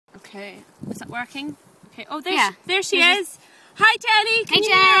Okay, is that working? Okay. Oh, there she There's is. Hi, Jenny. Can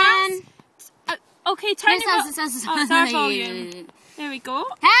you hear us? Okay, turn it volume. There we go.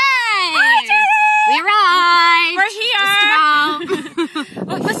 Hey! Hi, we arrived! We're here!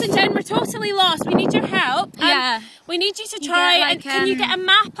 Well, listen, Jen, we're totally lost. We need your help. Yeah. We need you to try and can you get a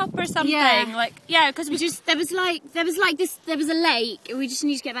map up or something? Yeah, because there was a lake. We just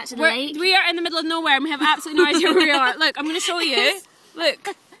need to get back to the lake. We are in the middle of nowhere and we have absolutely no idea where we are. Look, I'm going to show you.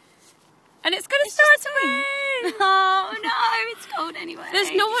 Look. And it's going to start to rain. Oh no, it's cold anyway.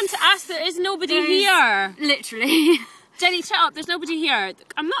 There's no one to ask. There is nobody here. Literally. Jenny, shut up. There's nobody here.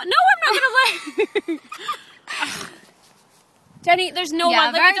 I'm not going to let Jenny, there's no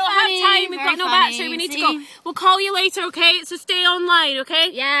one. Like, we don't have time. We've got no battery. We need to go. We'll call you later, okay? So stay online, okay?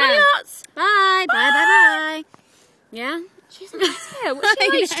 Yeah. Bye. Bye. Yeah? She's like, what's she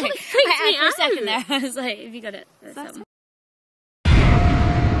like? She freaked me out for a second there. I was like, have you got it?